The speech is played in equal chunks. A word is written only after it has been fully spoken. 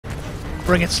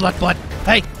Bring it, slut butt.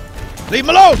 Hey, leave him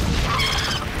alone!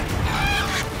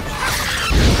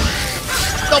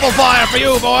 Double fire for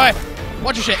you, boy!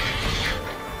 Watch your shit.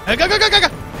 Hey, go, go, go, go, go!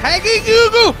 Haggy goo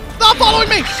goo! Stop following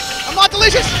me! I'm not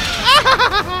delicious!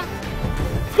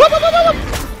 Whoop, whoop, whoop, whoop.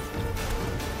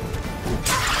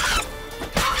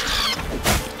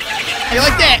 You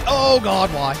like that? Oh god,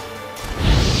 why?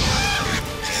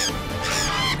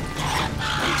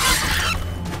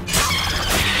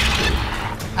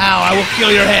 Ow, I will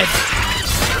kill your head.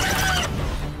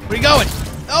 Where you going?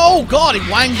 Oh god, he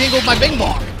wang dingled my bing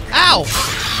bong. Ow!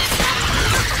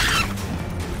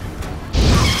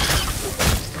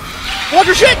 Watch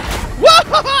your shit!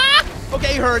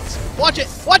 Okay, he hurts. Watch it.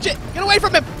 Watch it. Get away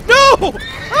from him. No!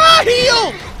 Ah,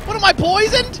 heal! What, am I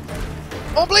poisoned?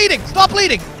 Oh, I'm bleeding. Stop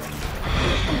bleeding.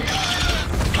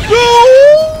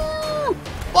 No!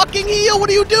 Fucking heal. What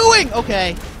are you doing?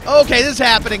 Okay. Okay, this is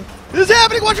happening. This is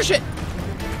happening. Watch your shit.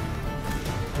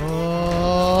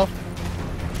 Oh.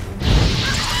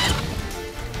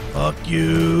 Fuck you.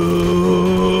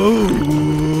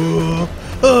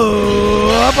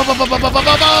 Oh. Up, up, up, up, up, up, up,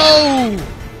 up, oh.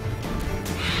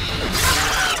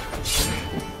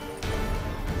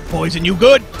 Poison you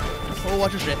good. Oh,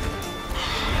 watch your shit.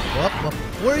 Whoop, whoop.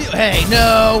 Where are you? Hey,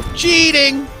 no.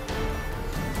 Cheating.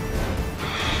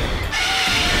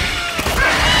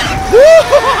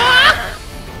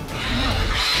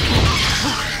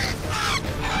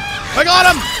 I got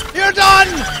him. You're done.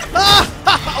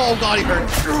 Oh, God, he hurt.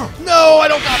 No, I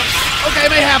don't got him. Okay, I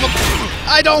may have him.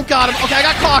 I don't got him. Okay, I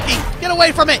got cocky. Get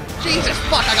away from it. Jesus,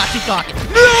 fuck, I got too cocky.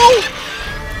 No!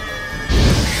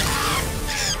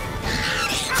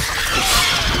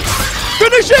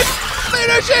 Finish him!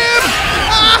 Finish him!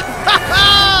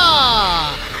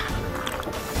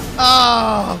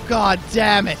 Oh, God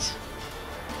damn it.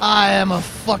 I am a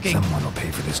fucking Someone will pay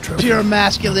for this trophy. pure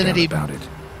masculinity No doubt about it.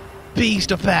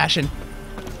 beast of passion.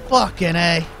 Fucking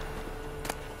A.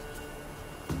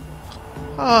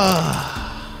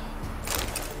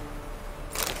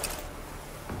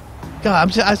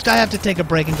 God, I have to take a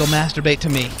break and go masturbate to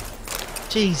me.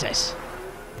 Jesus.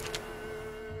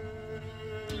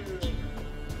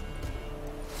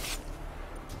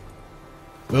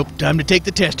 Well, time to take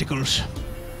the testicles.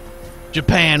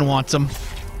 Japan wants them.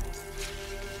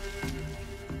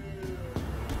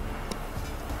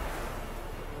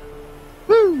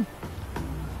 Woo!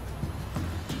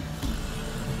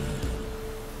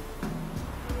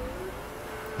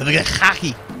 Look at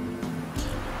hockey.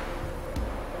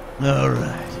 All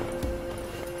right.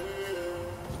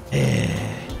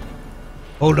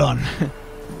 Hold on.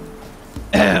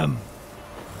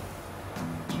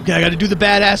 Okay, I gotta do the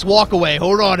badass walk away.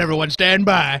 Hold on, everyone. Stand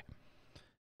by.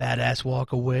 Badass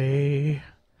walk away.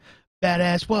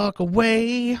 Badass walk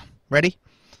away. Ready?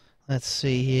 Let's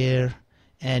see here.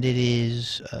 And it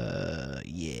is,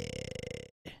 yeah.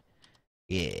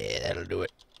 Yeah, that'll do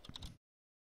it.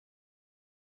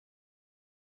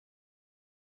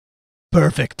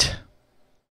 Perfect.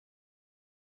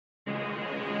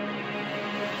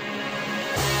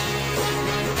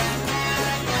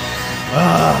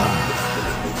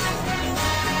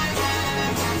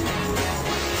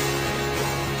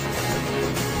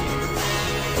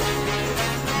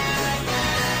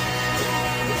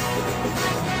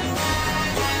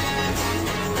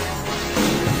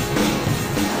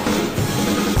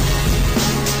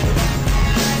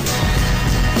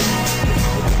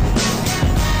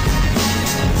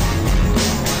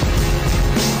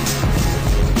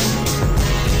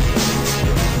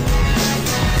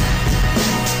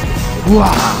 Wah!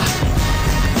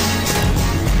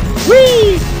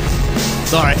 Whee!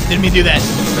 Sorry, didn't mean to do that.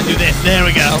 But do this. There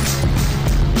we go.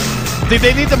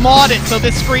 They need to mod it so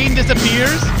this screen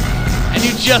disappears, and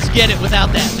you just get it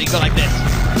without that. So you go like this.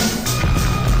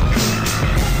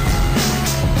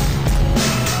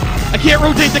 I can't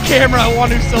rotate the camera. I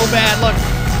want to so bad. Look.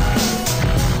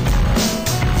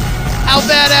 How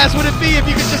badass would it be if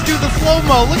you could just do the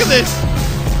slow-mo? Look at this.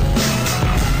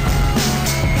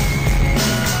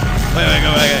 Wait,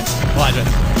 go back. Watch it.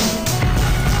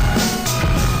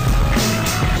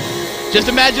 Just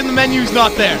imagine the menu's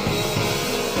not there.